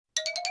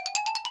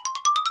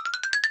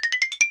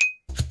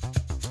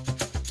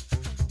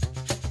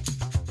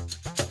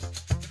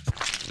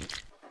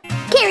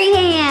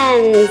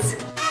hands!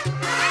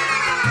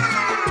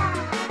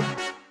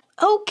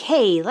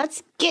 Okay,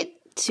 let's get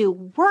to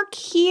work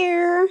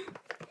here.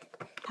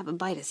 Have a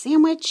bite of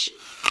sandwich.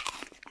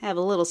 Have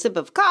a little sip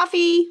of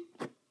coffee.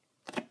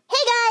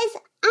 Hey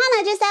guys,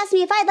 Anna just asked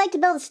me if I'd like to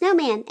build a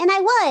snowman, and I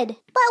would.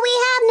 But we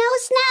have no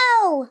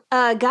snow.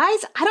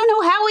 Guys, I don't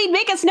know how we'd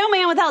make a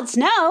snowman without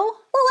snow.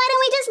 Well, why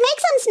don't we just make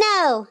some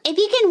snow? If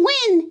you can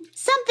win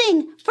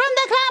something from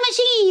the claw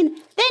machine,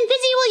 then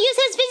Fizzy will use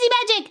his fizzy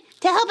magic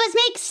to help us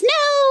make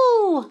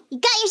snow. You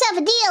got yourself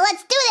a deal.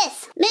 Let's do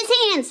this. Miss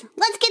Hands,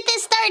 let's get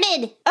this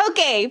started.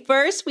 Okay,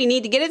 first we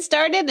need to get it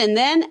started, and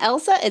then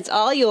Elsa, it's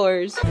all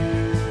yours.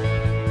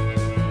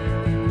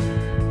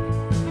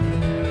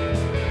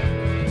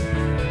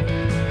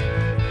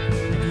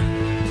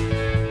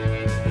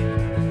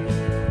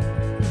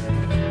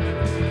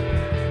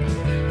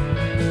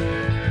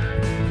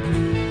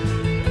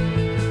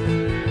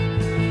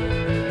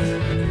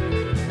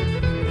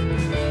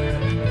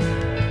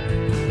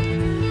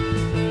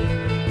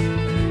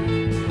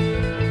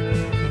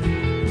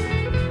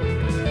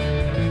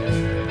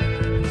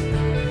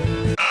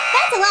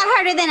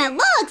 Harder than it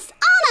looks.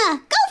 Anna,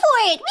 go for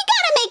it. We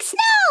gotta make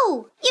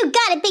snow. You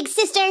got it, big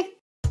sister.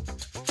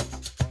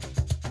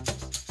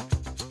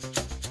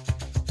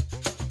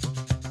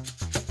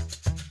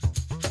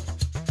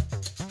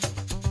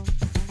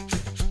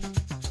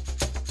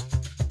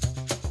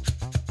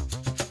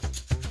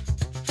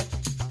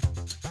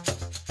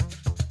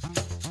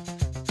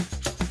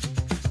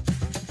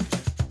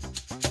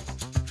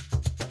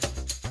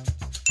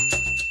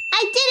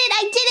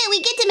 We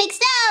get to make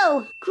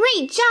snow!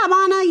 Great job,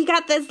 Anna. You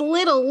got this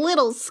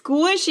little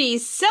squishy.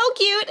 So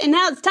cute. And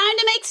now it's time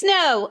to make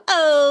snow.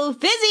 Oh,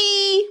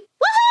 Fizzy!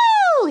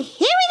 Woohoo!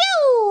 Here we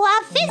go!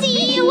 A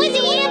fizzy, a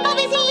whizzy, a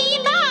bubby, a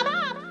bob!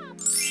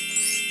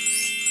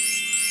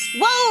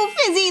 Whoa,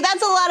 Fizzy!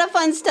 That's a lot of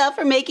fun stuff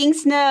for making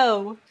snow.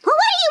 Well,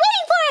 what are you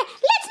waiting for?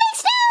 Let's make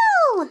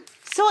snow!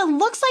 So it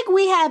looks like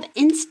we have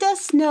Insta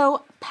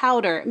Snow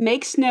Powder.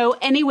 Make snow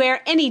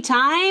anywhere,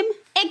 anytime.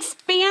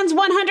 Expands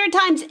 100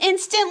 times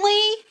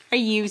instantly. Are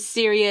you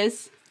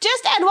serious?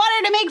 Just add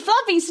water to make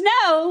fluffy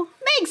snow.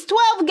 Makes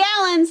 12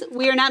 gallons.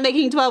 We are not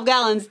making 12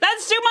 gallons.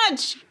 That's too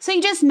much. So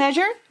you just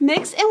measure,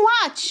 mix, and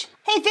watch.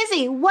 Hey,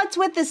 Fizzy, what's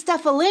with the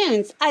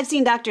Stuffaloons? I've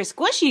seen Dr.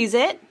 Squish use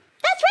it.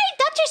 That's right,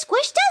 Dr.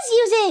 Squish does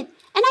use it.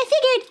 And I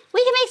figured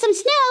we can make some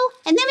snow,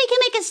 and then we can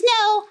make a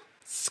snow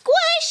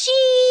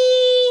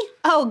squishy.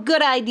 Oh,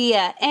 good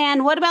idea.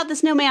 And what about the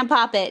snowman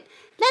poppet?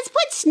 Let's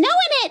put snow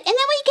in it, and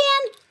then we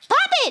can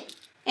pop it.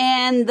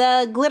 And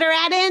the glitter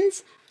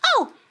add-ins?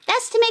 Oh,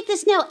 that's to make the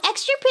snow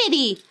extra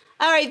pretty.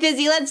 All right,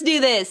 Fizzy, let's do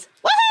this.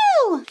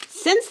 Woohoo!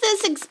 Since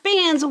this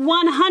expands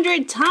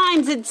 100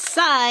 times its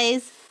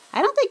size,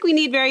 I don't think we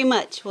need very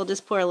much. We'll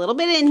just pour a little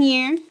bit in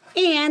here.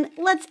 And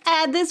let's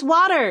add this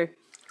water.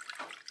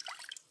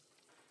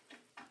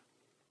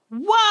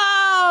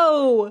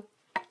 Whoa!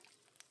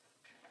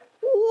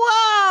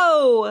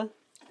 Whoa!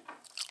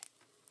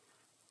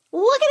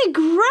 Look at it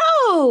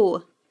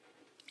grow!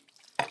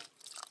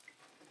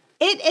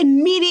 It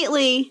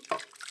immediately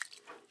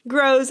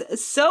grows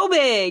so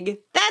big.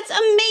 That's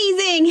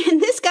amazing!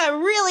 And this got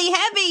really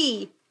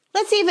heavy.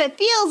 Let's see if it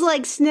feels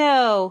like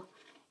snow.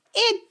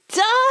 It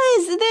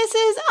does! This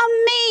is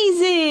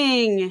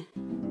amazing!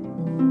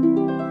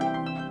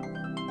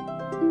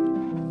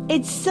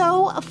 It's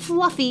so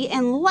fluffy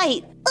and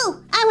light.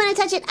 Ooh, I want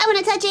to touch it. I want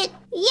to touch it.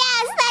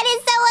 Yes, that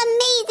is so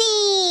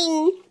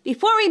amazing!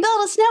 Before we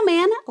build a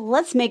snowman,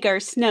 let's make our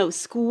snow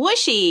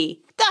squishy.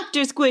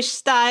 Dr. Squish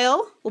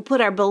style. We'll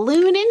put our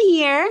balloon in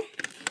here.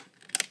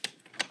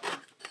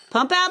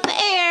 Pump out the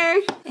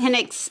air and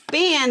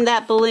expand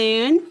that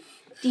balloon.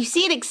 Do you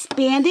see it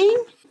expanding?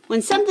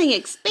 When something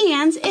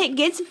expands, it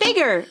gets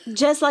bigger,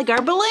 just like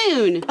our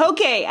balloon.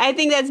 Okay, I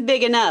think that's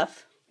big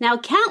enough. Now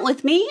count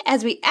with me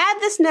as we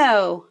add the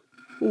snow.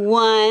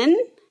 1,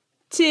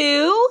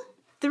 2,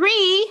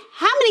 3.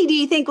 How many do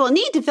you think we'll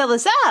need to fill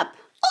this up?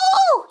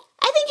 Oh,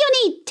 I think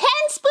you'll need 10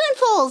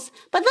 spoonfuls,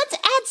 but let's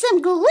add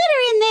some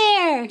glitter in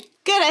there.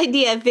 Good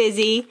idea,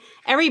 Fizzy.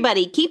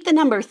 Everybody, keep the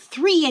number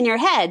 3 in your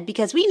head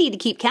because we need to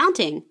keep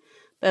counting.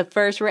 But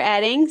first we're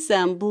adding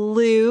some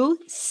blue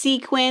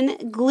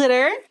sequin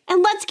glitter.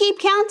 And let's keep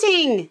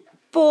counting.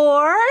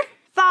 4,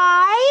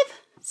 5,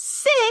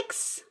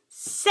 6,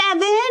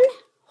 7.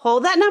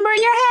 Hold that number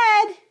in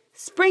your head.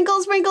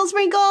 Sprinkle, sprinkle,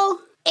 sprinkle.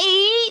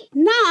 8,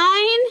 9,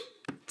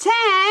 10.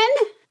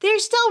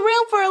 There's still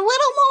room for a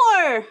little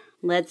more.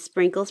 Let's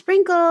sprinkle,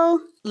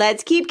 sprinkle.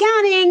 Let's keep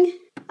counting.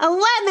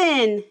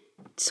 11,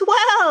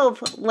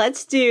 12.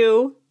 Let's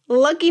do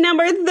lucky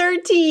number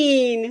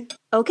 13.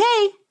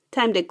 Okay,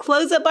 time to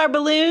close up our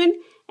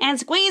balloon and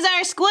squeeze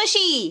our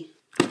squishy.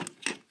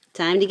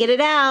 Time to get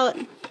it out.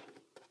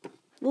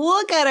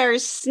 Look at our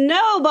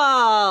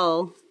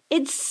snowball.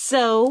 It's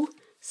so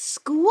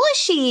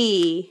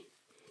squishy.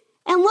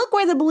 And look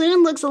where the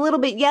balloon looks a little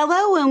bit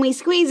yellow when we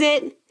squeeze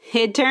it.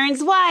 It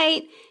turns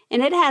white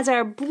and it has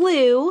our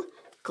blue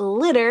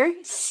glitter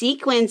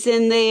sequins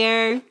in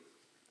there.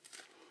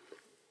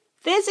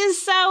 This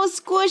is so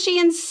squishy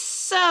and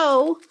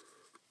so